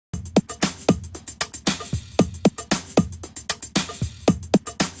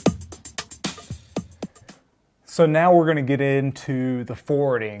So now we're going to get into the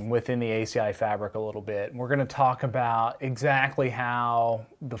forwarding within the ACI Fabric a little bit. We're going to talk about exactly how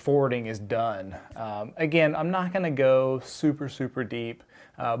the forwarding is done. Again, I'm not going to go super deep,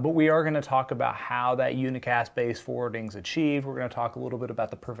 but we are going to talk about how that unicast-based forwarding is achieved. We're going to talk a little bit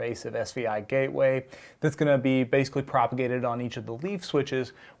about the pervasive SVI gateway that's going to be basically propagated on each of the leaf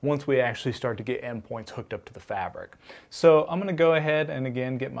switches once we actually start to get endpoints hooked up to the fabric. So I'm going to go ahead and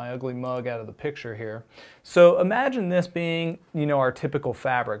again get my ugly mug out of the picture here. So imagine this being, our typical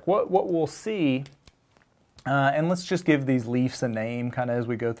fabric. What we'll see, and let's just give these leaves a name kind of as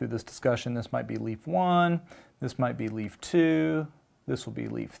we go through this discussion. This might be leaf 1, this might be leaf 2, this will be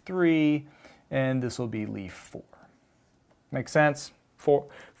leaf 3, and this will be leaf 4. Make sense?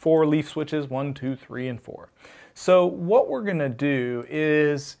 Four leaf switches, 1, 2, 3, and 4. So what we're going to do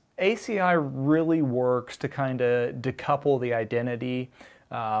is ACI really works to kind of decouple the identity,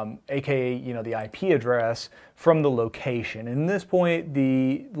 aka the IP address, from the location. And at this point,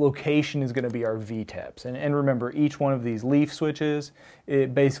 the location is going to be our VTEPs. And remember, each one of these leaf switches,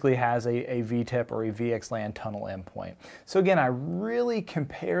 it basically has a VTEP or a VXLAN tunnel endpoint. So again, I really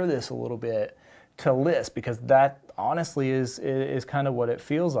compare this a little bit to Lisp because that honestly is kind of what it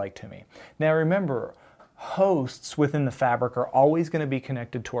feels like to me. Now remember, hosts within the fabric are always going to be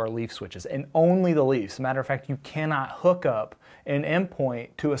connected to our leaf switches, and only the leaves. As a matter of fact, you cannot hook up an endpoint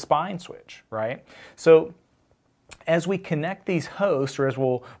to a spine switch, right? So as we connect these hosts, or as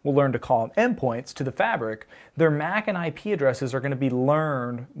we'll learn to call them endpoints, to the fabric, their MAC and IP addresses are going to be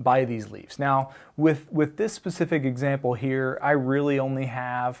learned by these leaves. Now, with this specific example here, I really only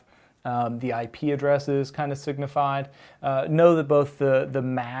have the IP addresses kind of signified. Know that both the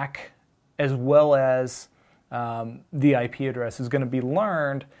MAC as well as the IP address is going to be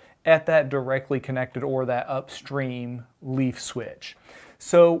learned at that directly connected or that upstream leaf switch.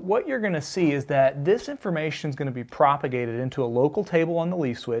 So what you're going to see is that this information is going to be propagated into a local table on the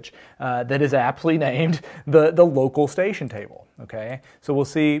leaf switch that is aptly named the local station table. Okay, so we'll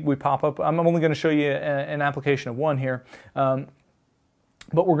see, we pop up, I'm only going to show you an application of one here, but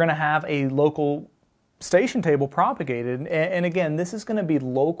we're going to have a local station table propagated, and again, this is going to be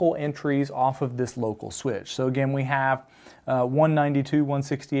local entries off of this local switch. So again, we have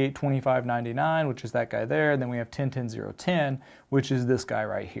 192.168.25.99, which is that guy there, and then we have 10.10.0.10, which is this guy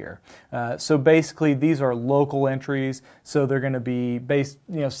right here. So basically, these are local entries, so they're going to be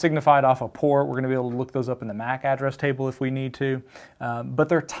signified off a port. We're going to be able to look those up in the MAC address table if we need to, but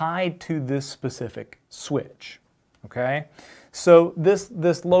they're tied to this specific switch. Okay. So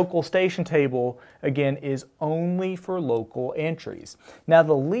this local station table, again, is only for local entries. Now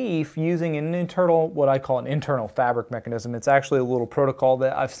the leaf, using an internal, what I call an internal fabric mechanism, it's actually a little protocol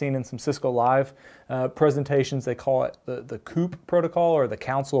that I've seen in some Cisco Live presentations. They call it the COOP protocol, or the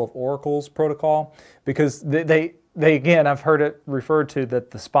Council of Oracles protocol, because they again, I've heard it referred to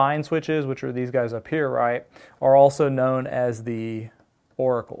that the spine switches, which are these guys up here, right, are also known as the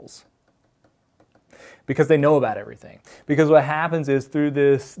oracles, because they know about everything. Because what happens is, through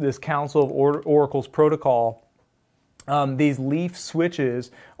this Council of Oracles protocol, these leaf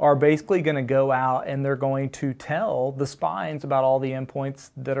switches are basically going to go out and they're going to tell the spines about all the endpoints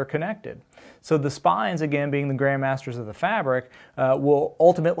that are connected. So the spines, again, being the grandmasters of the fabric, will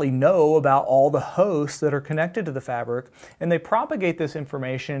ultimately know about all the hosts that are connected to the fabric, and they propagate this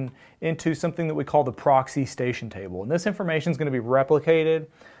information into something that we call the proxy station table. And this information is going to be replicated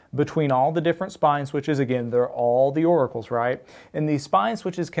between all the different spine switches. Again, they're all the oracles, right? And these spine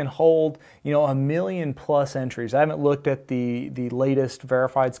switches can hold, 1 million plus entries. I haven't looked at the latest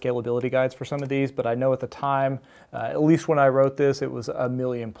verified scalability guides for some of these, but I know at the time, at least when I wrote this, it was 1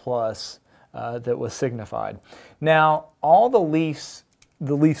 million plus that was signified. Now, all the leaf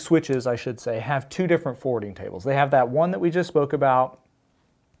switches, I should say, have two different forwarding tables. They have that one that we just spoke about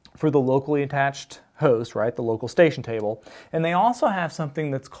for the locally attached host, right, the local station table, and they also have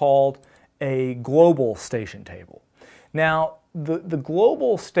something that's called a global station table. Now, the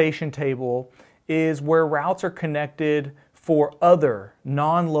global station table is where routes are connected for other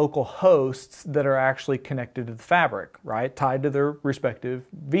non-local hosts that are actually connected to the fabric, right, tied to their respective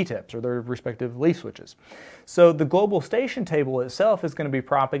VTEPs or their respective leaf switches. So the global station table itself is going to be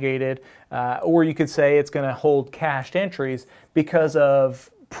propagated, or you could say it's going to hold cached entries because of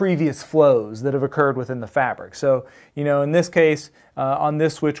previous flows that have occurred within the fabric. So, in this case, on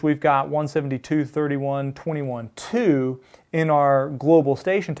this switch, we've got 172.31.21.2 in our global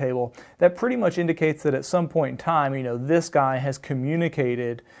station table. That pretty much indicates that at some point in time, this guy has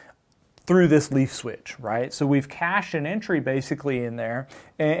communicated through this leaf switch, right? So we've cached an entry basically in there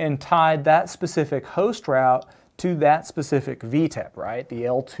and tied that specific host route to that specific VTEP, right? The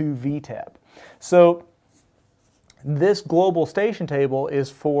L2 VTEP. So This global station table is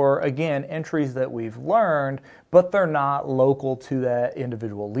for, again, entries that we've learned, but they're not local to that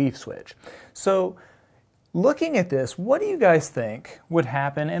individual leaf switch. So looking at this, what do you guys think would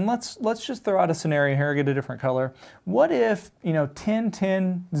happen? And let's just throw out a scenario here, get a different color. What if,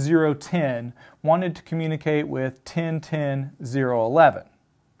 10.10.0.10 wanted to communicate with 10.10.0.11,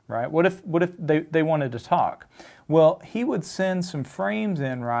 right? What if they wanted to talk? Well, he would send some frames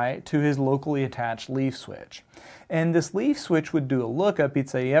in, right, to his locally attached leaf switch. And this leaf switch would do a lookup. He'd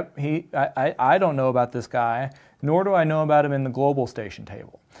say, yep, I don't know about this guy, nor do I know about him in the global station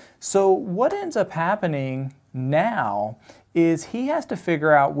table. So what ends up happening now is he has to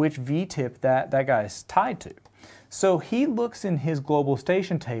figure out which VTIP that guy's tied to. So he looks in his global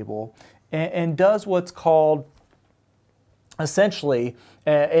station table and does what's called essentially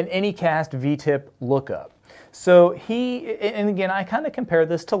an Anycast VTIP lookup. So and again, I kind of compare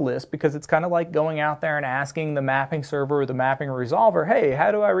this to Lisp because it's kind of like going out there and asking the mapping server or the mapping resolver, hey, how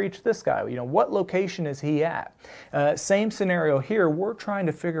do I reach this guy? What location is he at? Same scenario here, we're trying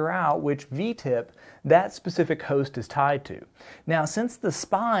to figure out which VTIP that specific host is tied to. Now, since the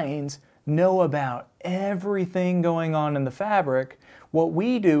spines know about everything going on in the fabric, what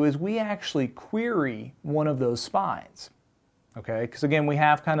we do is we actually query one of those spines. Okay, because again, we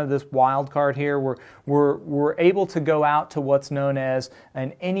have kind of this wild card here. We're able to go out to what's known as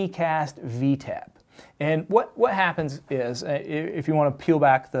an Anycast VTAP. And what happens is, if you want to peel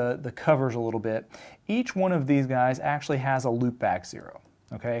back the covers a little bit, each one of these guys actually has a loopback 0.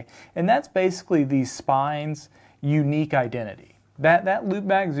 Okay, and that's basically these spines' unique identity. That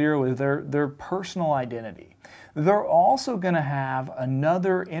loopback 0 is their personal identity. They're also going to have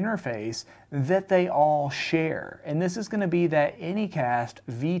another interface that they all share, and this is going to be that Anycast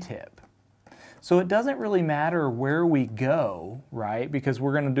VTIP. So it doesn't really matter where we go, right? Because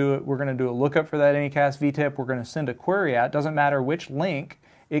we're going to do a lookup for that Anycast VTIP. We're going to send a query out. It doesn't matter which link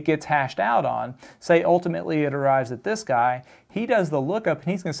it gets hashed out on. Say ultimately it arrives at this guy. He does the lookup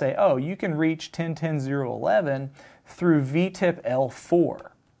and he's going to say, oh, you can reach 10.10.0.11 through VTIP L4.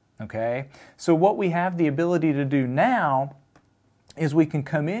 Okay, so what we have the ability to do now is we can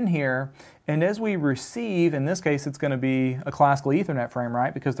come in here, and as we receive, in this case it's going to be a classical Ethernet frame,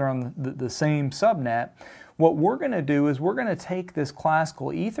 right, because they're on the same subnet. What we're going to do is we're going to take this classical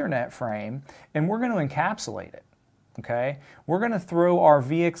Ethernet frame and we're going to encapsulate it. Okay, we're going to throw our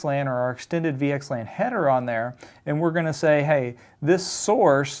VXLAN or our extended VXLAN header on there, and we're going to say, hey, this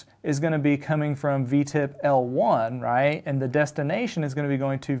source is going to be coming from VTIP L1, right? And the destination is going to be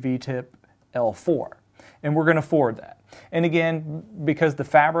going to VTIP L4. And we're going to forward that. And again, because the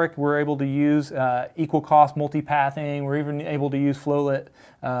fabric, we're able to use equal cost multipathing, we're even able to use flowlet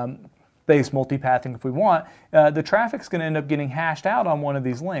based multipathing if we want, the traffic's going to end up getting hashed out on one of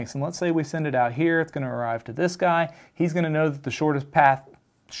these links. And let's say we send it out here, it's going to arrive to this guy. He's going to know that the shortest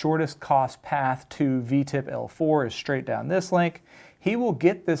cost path to VTIP L4 is straight down this link. He will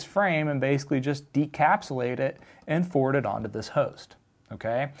get this frame and basically just decapsulate it and forward it onto this host.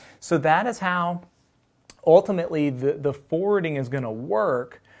 Okay, so that is how ultimately the forwarding is going to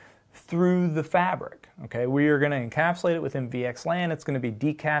work through the fabric. Okay, we are going to encapsulate it within VXLAN. It's going to be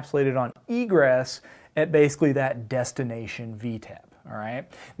decapsulated on egress at basically that destination VTAP. All right.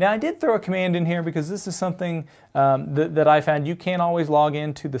 Now I did throw a command in here because this is something that I found. You can't always log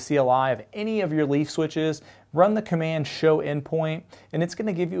into the CLI of any of your leaf switches. Run the command show endpoint, and it's going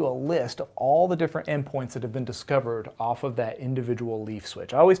to give you a list of all the different endpoints that have been discovered off of that individual leaf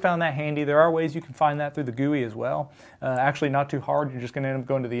switch. I always found that handy. There are ways you can find that through the GUI as well. Actually, not too hard. You're just going to end up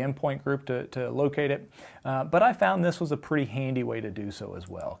going to the endpoint group to locate it. But I found this was a pretty handy way to do so as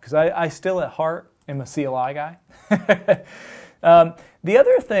well, because I still at heart am a CLI guy. The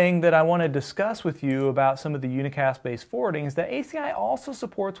other thing that I want to discuss with you about some of the unicast-based forwarding is that ACI also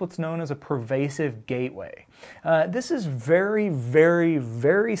supports what's known as a pervasive gateway. This is very, very,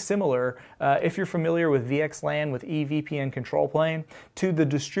 very similar, if you're familiar with VXLAN with eVPN control plane, to the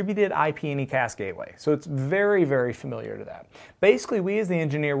distributed IP Anycast gateway. So it's very, very familiar to that. Basically, we as the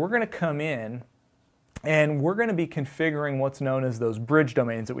engineer, we're going to come in and we're going to be configuring what's known as those bridge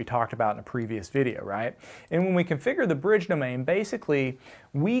domains that we talked about in a previous video, right? And when we configure the bridge domain, basically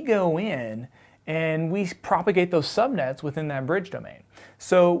we go in and we propagate those subnets within that bridge domain.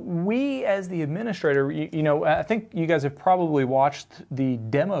 So we as the administrator, I think you guys have probably watched the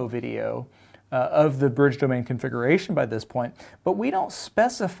demo video of the bridge domain configuration by this point, but we don't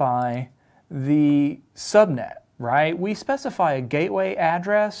specify the subnet, right? We specify a gateway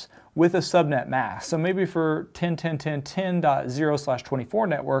address with a subnet mask. So maybe for 10.10.10.10.0/24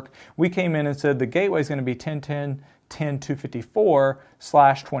 network, we came in and said the gateway is going to be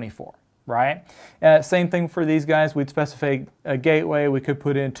 10.10.10.254/24. right? Same thing for these guys. We'd specify a gateway. We could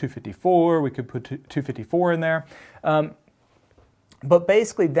put in 254. We could put 254 in there. But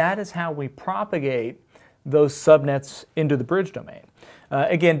basically, that is how we propagate those subnets into the bridge domain.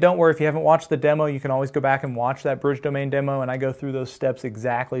 Again, don't worry, if you haven't watched the demo, you can always go back and watch that bridge domain demo, and I go through those steps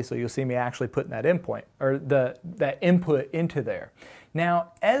exactly, so you'll see me actually putting that endpoint, or that input into there.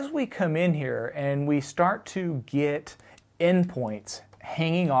 Now, as we come in here and we start to get endpoints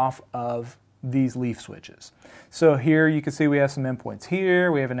hanging off of these leaf switches. So here you can see we have some endpoints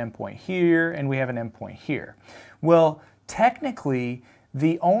here, we have an endpoint here, and we have an endpoint here. Well, technically,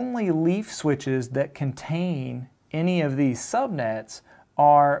 the only leaf switches that contain any of these subnets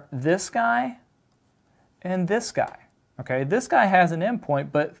are this guy and this guy. Okay, this guy has an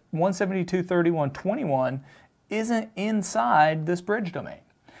endpoint, but 172.31.21 isn't inside this bridge domain.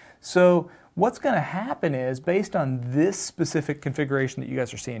 So what's going to happen is, based on this specific configuration that you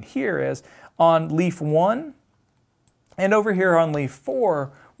guys are seeing here, is on leaf 1 and over here on leaf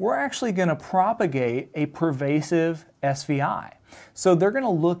 4, we're actually going to propagate a pervasive SVI. So they're going to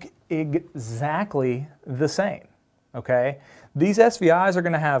look exactly the same. Okay, these SVIs are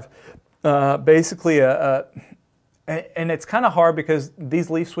going to have basically and it's kind of hard because these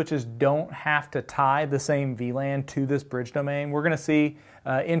leaf switches don't have to tie the same VLAN to this bridge domain. We're going to see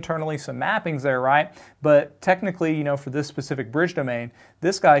internally some mappings there, right? But technically, you know, for this specific bridge domain,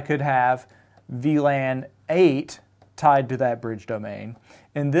 this guy could have VLAN 8 tied to that bridge domain,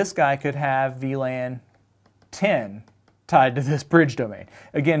 and this guy could have VLAN 10 tied to this bridge domain.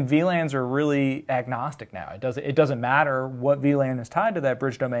 Again, VLANs are really agnostic now. It doesn't matter what VLAN is tied to that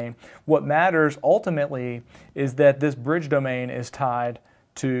bridge domain. What matters ultimately is that this bridge domain is tied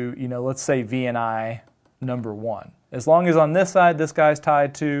to, you know, let's say VNI number 1. As long as on this side this guy's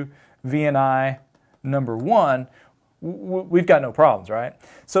tied to VNI number 1, we've got no problems, right?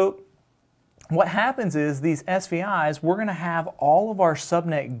 So what happens is these SVIs, we're going to have all of our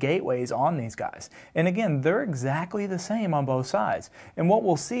subnet gateways on these guys. And again, they're exactly the same on both sides. And what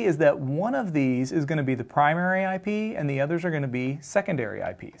we'll see is that one of these is going to be the primary IP and the others are going to be secondary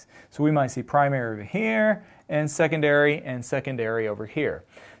IPs. So we might see primary over here and secondary over here.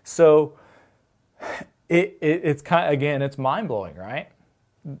 So it's kind of, again, it's mind-blowing, right?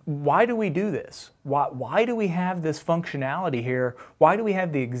 Why do we do this? Why do we have this functionality here? Why do we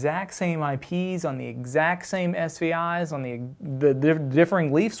have the exact same IPs on the exact same SVIs on the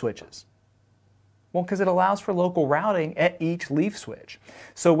differing leaf switches? Well, because it allows for local routing at each leaf switch.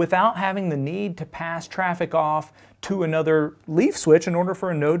 So without having the need to pass traffic off to another leaf switch in order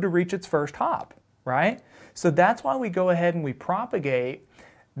for a node to reach its first hop, right? So that's why we go ahead and we propagate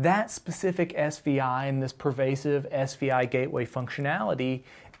that specific SVI and this pervasive SVI gateway functionality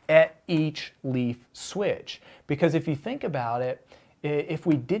at each leaf switch. Because if you think about it, if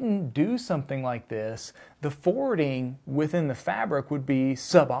we didn't do something like this, the forwarding within the fabric would be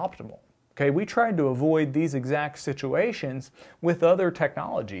suboptimal. Okay, we tried to avoid these exact situations with other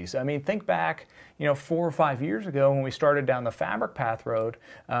technologies. I mean, think back, 4 or 5 years ago when we started down the fabric path road,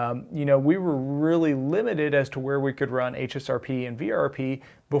 we were really limited as to where we could run HSRP and VRP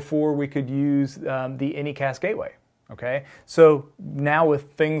before we could use the Anycast gateway. Okay, so now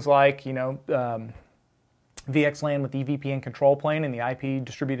with things like, VXLAN with EVPN control plane and the IP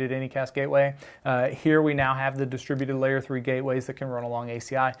distributed Anycast gateway. Here we now have the distributed layer 3 gateways that can run along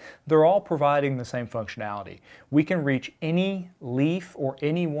ACI. They're all providing the same functionality. We can reach any leaf or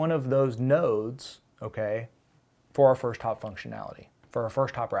any one of those nodes, okay, for our first hop functionality, for our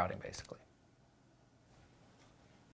first hop routing basically.